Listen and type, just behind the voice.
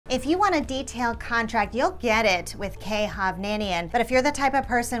If you want a detailed contract, you'll get it with Hovnanian. But if you're the type of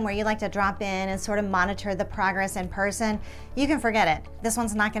person where you like to drop in and sort of monitor the progress in person, you can forget it. This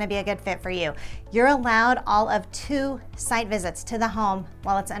one's not going to be a good fit for you. You're allowed all of 2 site visits to the home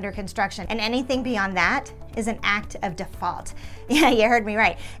while it's under construction, and anything beyond that is an act of default. Yeah, you heard me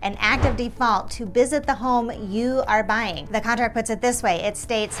right. An act of default to visit the home you are buying. The contract puts it this way. It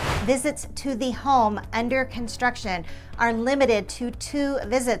states, visits to the home under construction are limited to 2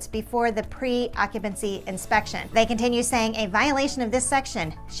 visits before the pre-occupancy inspection. They continue saying, a violation of this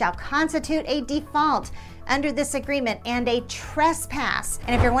section shall constitute a default under this agreement and a trespass.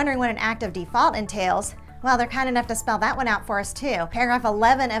 And if you're wondering what an act of default entails, well, they're kind enough to spell that one out for us too. Paragraph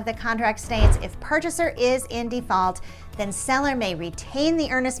 11 of the contract states, if purchaser is in default, then seller may retain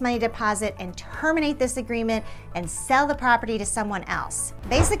the earnest money deposit and terminate this agreement and sell the property to someone else.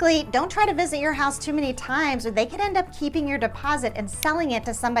 Basically, don't try to visit your house too many times or they could end up keeping your deposit and selling it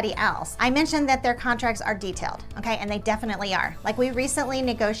to somebody else. I mentioned that their contracts are detailed, okay, and they definitely are. Like, we recently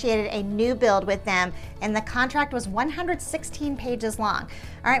negotiated a new build with them and the contract was 116 pages long.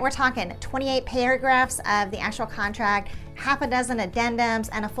 All right, we're talking 28 paragraphs of the actual contract, half a dozen addendums,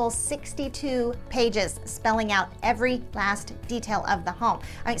 and a full 62 pages spelling out every last detail of the home.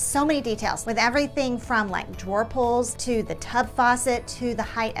 I mean, so many details, with everything from like drawer pulls to the tub faucet to the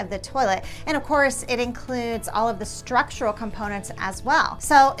height of the toilet. And of course, it includes all of the structural components as well.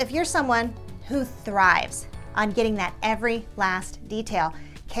 So if you're someone who thrives on getting that every last detail,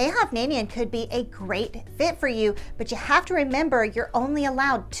 Hovnanian could be a great fit for you, but you have to remember you're only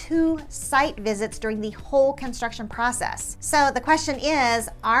allowed 2 site visits during the whole construction process. So the question is,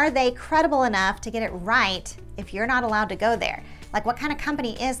 are they credible enough to get it right if you're not allowed to go there? Like, what kind of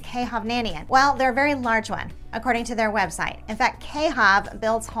company is Hovnanian? Well, they're a very large one, according to their website. In fact, Hov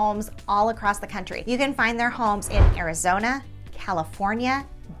builds homes all across the country. You can find their homes in Arizona, California,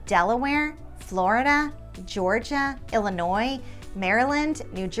 Delaware, Florida, Georgia, Illinois, Maryland,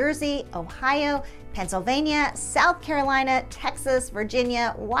 New Jersey, Ohio, Pennsylvania, South Carolina, Texas,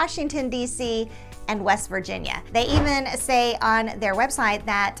 Virginia, Washington, D.C., and West Virginia. They even say on their website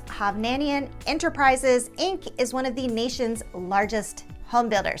that Hovnanian Enterprises, Inc. is one of the nation's largest home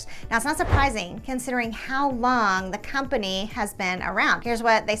builders. Now, it's not surprising considering how long the company has been around. Here's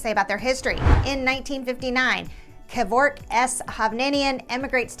what they say about their history. In 1959, Kevork S. Hovnanian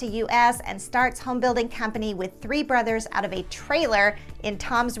emigrates to U.S. and starts home building company with 3 brothers out of a trailer in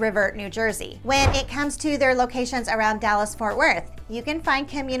Toms River, New Jersey. When it comes to their locations around Dallas-Fort Worth, you can find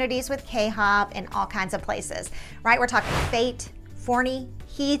communities with Hov in all kinds of places, right? We're talking Fate, Forney,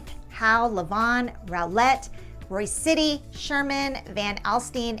 Heath, Howe, Lavon, Rowlett, Roy City, Sherman, Van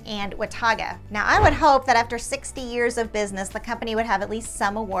Alstyne, and Watauga. Now, I would hope that after 60 years of business, the company would have at least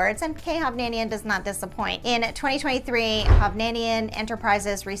some awards, and Hovnanian does not disappoint. In 2023, Hovnanian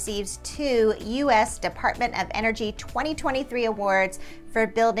Enterprises receives 2 U.S. Department of Energy 2023 awards for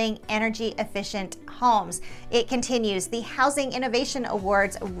building energy-efficient homes. It continues, the Housing Innovation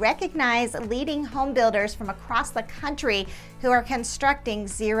Awards recognize leading home builders from across the country who are constructing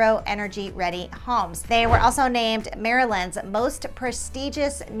zero energy-ready homes. They were also named Maryland's most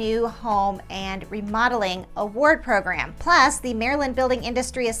prestigious new home and remodeling award program. Plus, the Maryland Building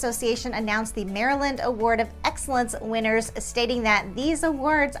Industry Association announced the Maryland Award of Excellence winners, stating that these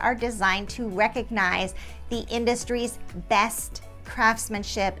awards are designed to recognize the industry's best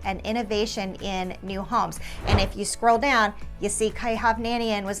craftsmanship and innovation in new homes. And if you scroll down, you see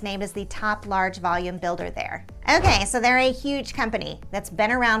Hovnanian was named as the top large volume builder there. Okay, so they're a huge company that's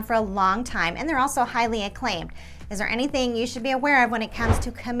been around for a long time, and they're also highly acclaimed. Is there anything you should be aware of when it comes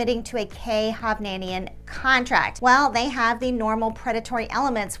to committing to a Hovnanian contract? Well, they have the normal predatory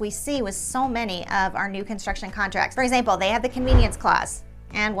elements we see with so many of our new construction contracts. For example, they have the convenience clause.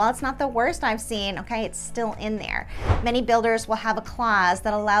 And while it's not the worst I've seen, okay, it's still in there. Many builders will have a clause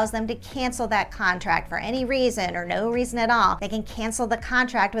that allows them to cancel that contract for any reason or no reason at all. They can cancel the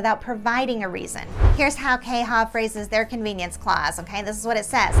contract without providing a reason. Here's how Hov phrases their convenience clause, okay? This is what it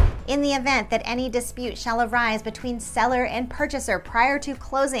says. In the event that any dispute shall arise between seller and purchaser prior to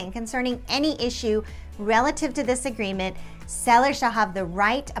closing concerning any issue relative to this agreement, seller shall have the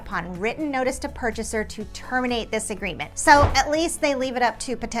right upon written notice to purchaser to terminate this agreement. So at least they leave it up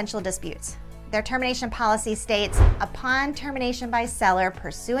to potential disputes. Their termination policy states, upon termination by seller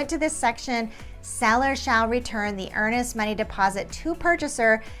pursuant to this section, seller shall return the earnest money deposit to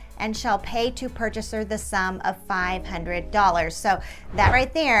purchaser and shall pay to purchaser the sum of $500. So that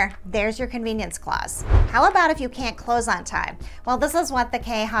right there, there's your convenience clause. How about if you can't close on time? Well, this is what the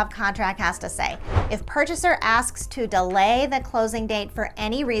Hov contract has to say. If purchaser asks to delay the closing date for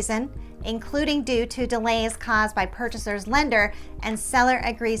any reason, including due to delays caused by purchaser's lender, and seller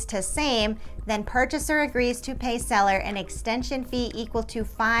agrees to same, then purchaser agrees to pay seller an extension fee equal to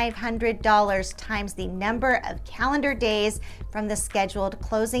 $500 times the number of calendar days from the scheduled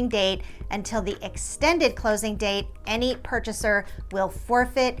closing date until the extended closing date. Any purchaser will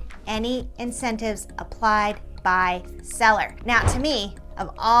forfeit any incentives applied by seller. Now, to me,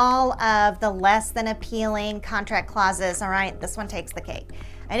 of all of the less than appealing contract clauses, all right, this one takes the cake.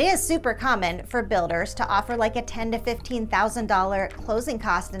 It is super common for builders to offer like a $10,000 to $15,000 closing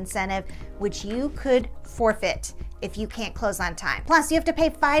cost incentive, which you could forfeit if you can't close on time. Plus, you have to pay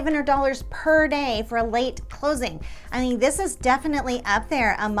 $500 per day for a late closing. I mean, this is definitely up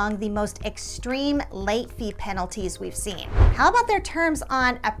there among the most extreme late fee penalties we've seen. How about their terms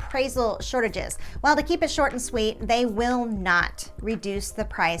on appraisal shortages? Well, to keep it short and sweet, they will not reduce the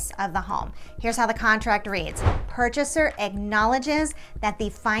price of the home. Here's how the contract reads. Purchaser acknowledges that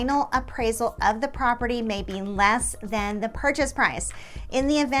the final appraisal of the property may be less than the purchase price. In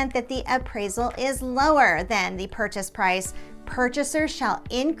the event that the appraisal is lower than the purchase price, purchaser shall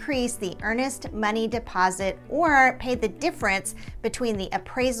increase the earnest money deposit or pay the difference between the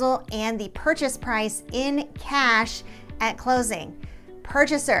appraisal and the purchase price in cash at closing.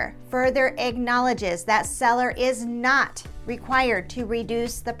 Purchaser further acknowledges that seller is not required to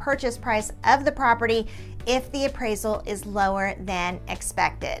reduce the purchase price of the property if the appraisal is lower than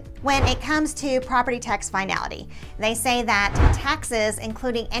expected. When it comes to property tax finality, they say that taxes,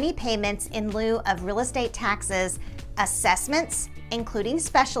 including any payments in lieu of real estate taxes, assessments, including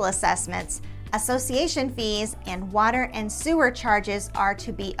special assessments, association fees, and water and sewer charges are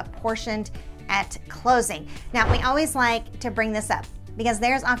to be apportioned at closing. Now, we always like to bring this up because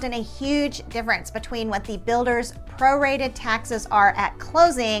there's often a huge difference between what the builder's prorated taxes are at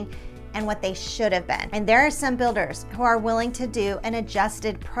closing and what they should have been. And there are some builders who are willing to do an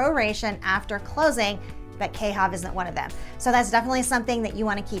adjusted proration after closing, but KHOV isn't one of them. So that's definitely something that you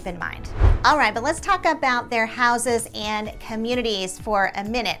want to keep in mind. All right, but let's talk about their houses and communities for a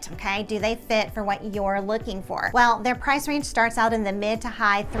minute, okay? Do they fit for what you're looking for? Well, their price range starts out in the mid to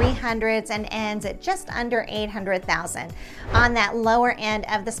high 300s and ends at just under 800,000. On that lower end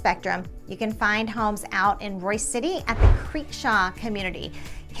of the spectrum, you can find homes out in Royce City at the Creekshaw community.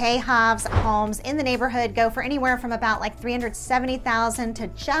 KHOV's homes in the neighborhood go for anywhere from about like 370,000 to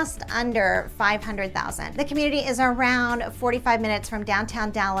just under 500,000. The community is around 45 minutes from downtown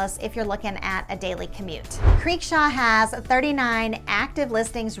Dallas if you're looking at a daily commute. Creekshaw has 39 active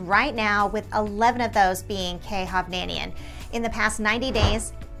listings right now, with 11 of those being Hovnanian. In the past 90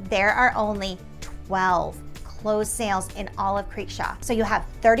 days, there are only 12 closed sales in all of Creekshaw. So you have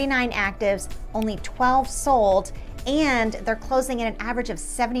 39 actives, only 12 sold, and they're closing in an average of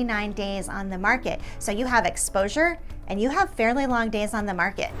 79 days on the market. So you have exposure and you have fairly long days on the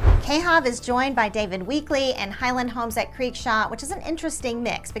market. KHOV is joined by David Weekley and Highland Homes at Creekshaw, which is an interesting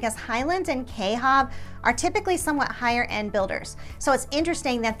mix because Highland and KHOV are typically somewhat higher end builders. So it's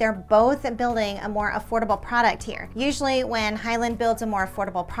interesting that they're both building a more affordable product here. Usually when Highland builds a more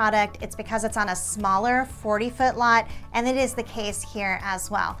affordable product, it's because it's on a smaller 40-foot lot, and it is the case here as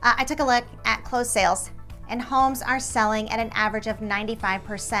well. I took a look at closed sales, and homes are selling at an average of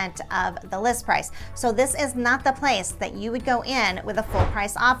 95% of the list price. So this is not the place that you would go in with a full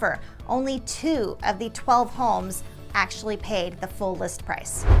price offer. Only 2 of the 12 homes actually paid the full list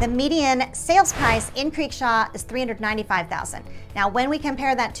price. The median sales price in Creekshaw is $395,000. Now, when we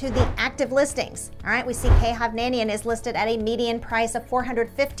compare that to the active listings, all right, we see Hovnanian is listed at a median price of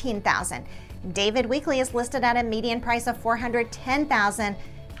 $415,000. David Weekley is listed at a median price of $410,000.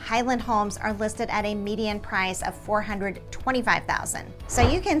 Highland Homes are listed at a median price of $425,000. So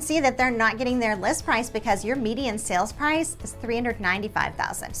you can see that they're not getting their list price because your median sales price is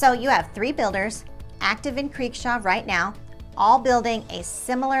 $395,000. So you have 3 builders active in Creekshaw right now, all building a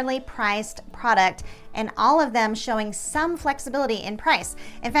similarly priced product, and all of them showing some flexibility in price.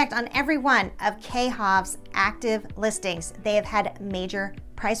 In fact, on every one of KHOV's active listings, they have had major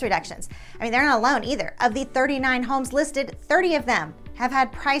price reductions. I mean, they're not alone either. Of the 39 homes listed, 30 of them have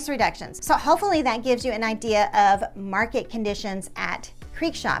had price reductions. So hopefully that gives you an idea of market conditions at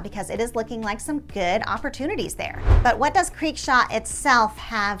Creekshaw, because it is looking like some good opportunities there. But what does Creekshaw itself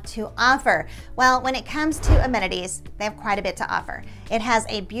have to offer? Well, when it comes to amenities, they have quite a bit to offer. It has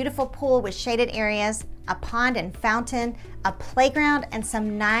a beautiful pool with shaded areas, a pond and fountain, a playground, and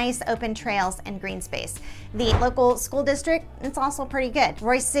some nice open trails and green space. The local school district, it's also pretty good.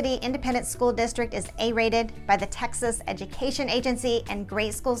 Royce City Independent School District is A-rated by the Texas Education Agency, and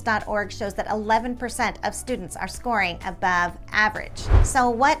greatschools.org shows that 11% of students are scoring above average. So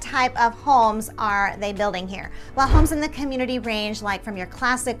what type of homes are they building here? Well, homes in the community range like from your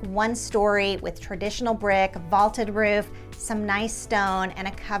classic one-story with traditional brick, vaulted roof, some nice stone, and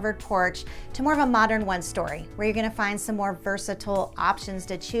a covered porch, to more of a modern one-story where you're going to find some more versatile options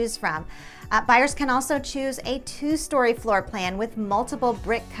to choose from. Buyers can also choose a two-story floor plan with multiple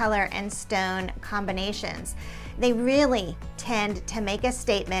brick color and stone combinations. They really tend to make a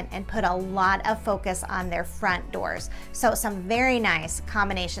statement and put a lot of focus on their front doors. So some very nice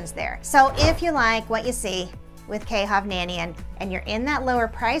combinations there. So if you like what you see with K. Hovnanian and you're in that lower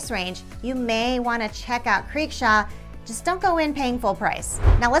price range, you may want to check out Creekshaw. Just don't go in paying full price.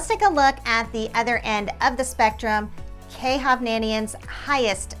 Now let's take a look at the other end of the spectrum, K. Hovnanian's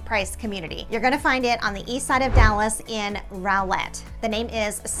highest priced community. You're gonna find it on the east side of Dallas in Rowlett. The name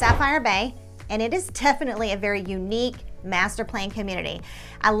is Sapphire Bay, and it is definitely a very unique master plan community.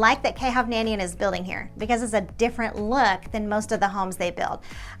 I like that K. Hovnanian is building here because it's a different look than most of the homes they build.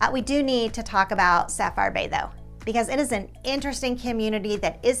 We do need to talk about Sapphire Bay though, because it is an interesting community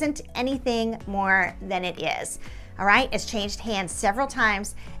that isn't anything more than it is. All right, it's changed hands several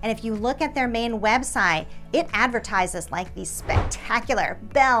times, and if you look at their main website, it advertises like these spectacular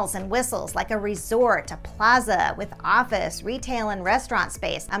bells and whistles, like a resort, a plaza with office, retail, and restaurant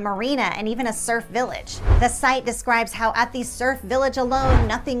space, a marina, and even a surf village. The site describes how at the surf village alone,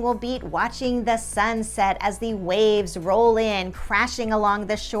 nothing will beat watching the sunset as the waves roll in, crashing along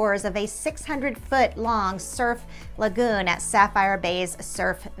the shores of a 600-foot long surf lagoon at Sapphire Bay's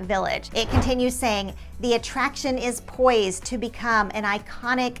Surf Village. It continues saying, the attraction is poised to become an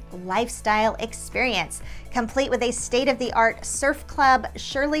iconic lifestyle experience, complete with a state-of-the-art surf club,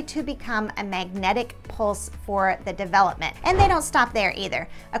 surely to become a magnetic pulse for the development. And they don't stop there either.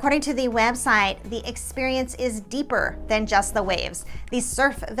 According to the website, the experience is deeper than just the waves. The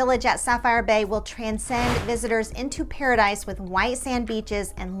surf village at Sapphire Bay will transcend visitors into paradise with white sand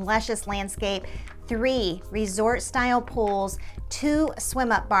beaches and luscious landscape, 3 resort-style pools, 2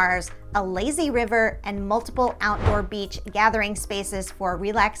 swim-up bars, a lazy river, and multiple outdoor beach gathering spaces for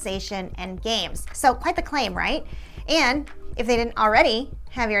relaxation and games. So quite the claim, right? And if they didn't already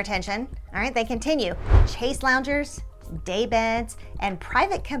have your attention, all right, they continue. Chase loungers, day beds, and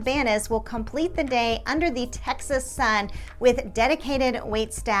private cabanas will complete the day under the Texas sun with dedicated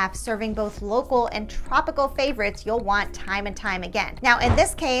wait staff serving both local and tropical favorites you'll want time and time again. Now, in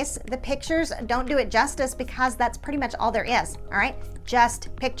this case, the pictures don't do it justice because that's pretty much all there is, all right?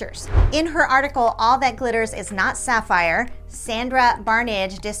 Just pictures. In her article, All That Glitters Is Not Sapphire, Sandra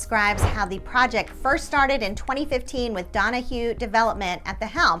Barnage describes how the project first started in 2015 with Donahue Development at the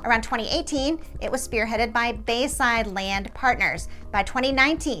helm. Around 2018, it was spearheaded by Bayside Land Partners. By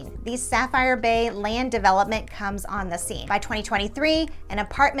 2019, the Sapphire Bay land development comes on the scene. By 2023, an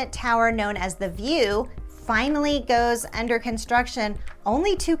apartment tower known as The View finally goes under construction,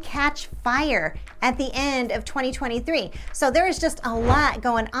 only to catch fire at the end of 2023. So there is just a lot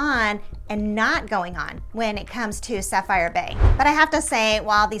going on and not going on when it comes to Sapphire Bay. But I have to say,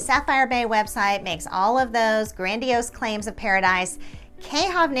 while the Sapphire Bay website makes all of those grandiose claims of paradise, K.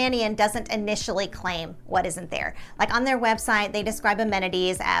 Hovnanian doesn't initially claim what isn't there. Like on their website, they describe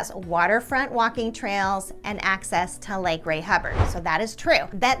amenities as waterfront walking trails and access to Lake Ray Hubbard. So that is true.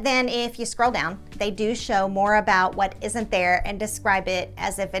 That then, if you scroll down, they do show more about what isn't there and describe it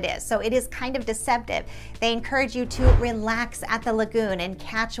as if it is. So it is kind of deceptive. They encourage you to relax at the lagoon and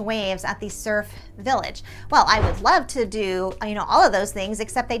catch waves at the surf village. Well, I would love to do, all of those things,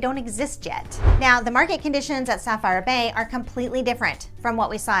 except they don't exist yet. Now, the market conditions at Sapphire Bay are completely different from what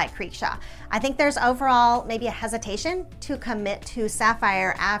we saw at Creekshaw. I think there's overall maybe a hesitation to commit to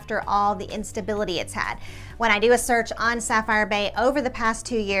Sapphire after all the instability it's had. When I do a search on Sapphire Bay over the past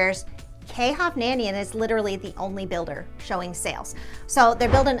 2 years, K. Hovnanian is literally the only builder showing sales. So they're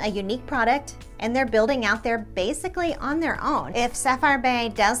building a unique product and they're building out there basically on their own. If Sapphire Bay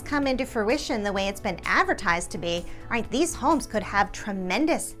does come into fruition the way it's been advertised to be, all right, these homes could have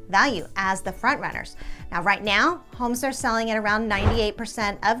tremendous value as the front runners. Now, right now, homes are selling at around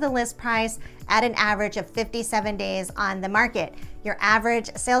 98% of the list price at an average of 57 days on the market. Your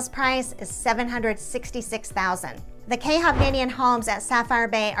average sales price is $766,000. The K. Hovnanian Homes at Sapphire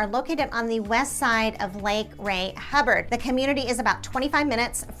Bay are located on the west side of Lake Ray Hubbard. The community is about 25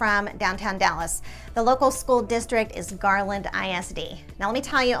 minutes from downtown Dallas. The local school district is Garland ISD. Now let me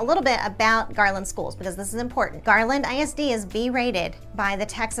tell you a little bit about Garland schools because this is important. Garland ISD is B rated by the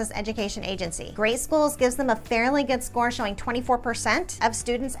Texas Education Agency. Great Schools gives them a fairly good score, showing 24% of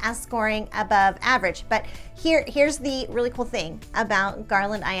students as scoring above average. But here's the really cool thing about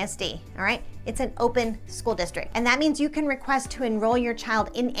Garland ISD, all right? It's an open school district, and that means you can request to enroll your child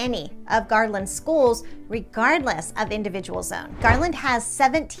in any of Garland's schools regardless of individual zone. Garland has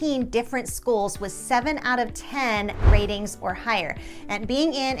 17 different schools with 7 out of 10 ratings or higher. And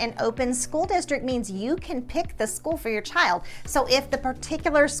being in an open school district means you can pick the school for your child. So if the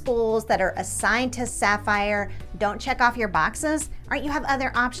particular schools that are assigned to Sapphire don't check off your boxes, you have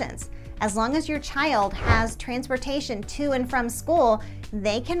other options. As long as your child has transportation to and from school,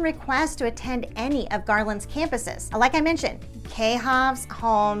 they can request to attend any of Garland's campuses. Like I mentioned, Hovnanian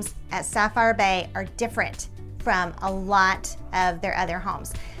Homes at Sapphire Bay are different from a lot of their other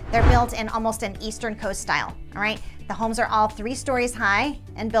homes. They're built in almost an Eastern Coast style, all right? The homes are all 3 stories high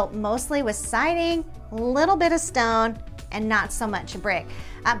and built mostly with siding, a little bit of stone, and not so much brick.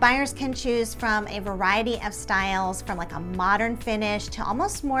 Buyers can choose from a variety of styles, from like a modern finish to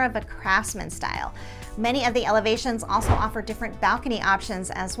almost more of a craftsman style. Many of the elevations also offer different balcony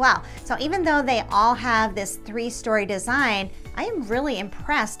options as well. So even though they all have this 3-story design, I am really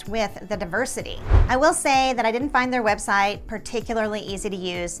impressed with the diversity. I will say that I didn't find their website particularly easy to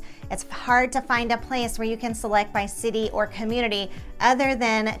use. It's hard to find a place where you can select by city or community other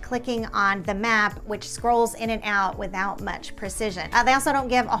than clicking on the map, which scrolls in and out without much precision. They also don't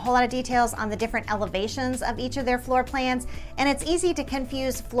give a whole lot of details on the different elevations of each of their floor plans, and it's easy to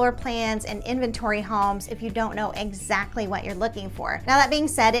confuse floor plans and inventory homes if you don't know exactly what you're looking for. Now that being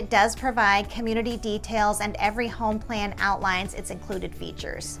said, it does provide community details, and every home plan outlines its included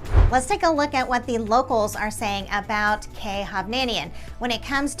features. Let's take a look at what the locals are saying about Hovnanian. When it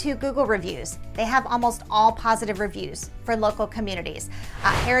comes to Google reviews, they have almost all positive reviews for local communities.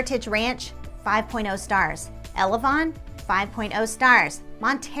 Heritage Ranch, 5.0 stars. Elevon, 5.0 stars.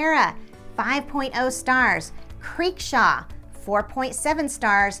 Montera, 5.0 stars. Creekshaw, 4.7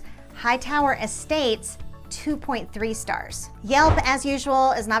 stars. Hightower Estates, 2.3 stars. Yelp, as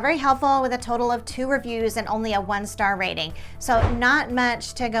usual, is not very helpful with a total of 2 reviews and only a 1-star rating. So not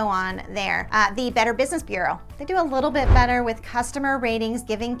much to go on there. The Better Business Bureau, they do a little bit better with customer ratings,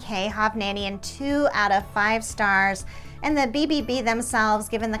 giving Hovnanian 2 out of 5 stars. And the BBB themselves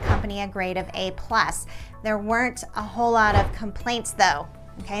giving the company a grade of A+. There weren't a whole lot of complaints though.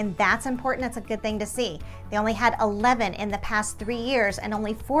 Okay, and that's important. That's a good thing to see. They only had 11 in the past 3 years, and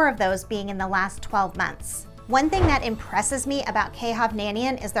only 4 of those being in the last 12 months. One thing that impresses me about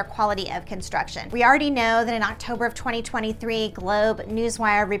Hovnanian is their quality of construction. We already know that in October of 2023, Globe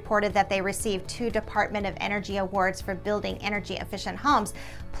Newswire reported that they received 2 Department of Energy awards for building energy efficient homes.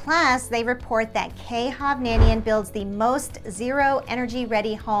 Plus, they report that Hovnanian builds the most zero energy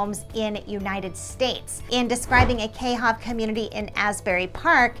ready homes in United States. In describing a Hov community in Asbury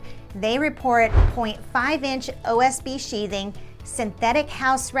Park, they report 0.5-inch OSB sheathing, synthetic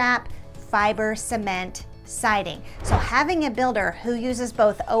house wrap, fiber cement siding. So having a builder who uses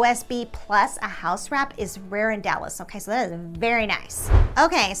both OSB plus a house wrap is rare in Dallas. Okay, so that is very nice.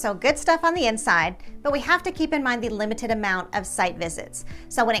 Okay, so good stuff on the inside, but we have to keep in mind the limited amount of site visits.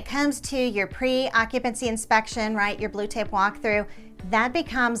 So when it comes to your pre-occupancy inspection, right, your blue tape walkthrough, that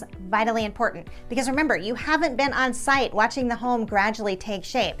becomes vitally important because remember, you haven't been on site watching the home gradually take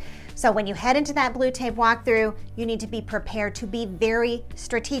shape. So when you head into that blue tape walkthrough, you need to be prepared to be very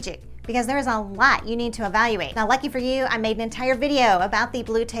strategic because there is a lot you need to evaluate. Now, lucky for you, I made an entire video about the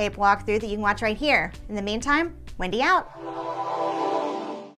blue tape walkthrough that you can watch right here. In the meantime, Wendy out.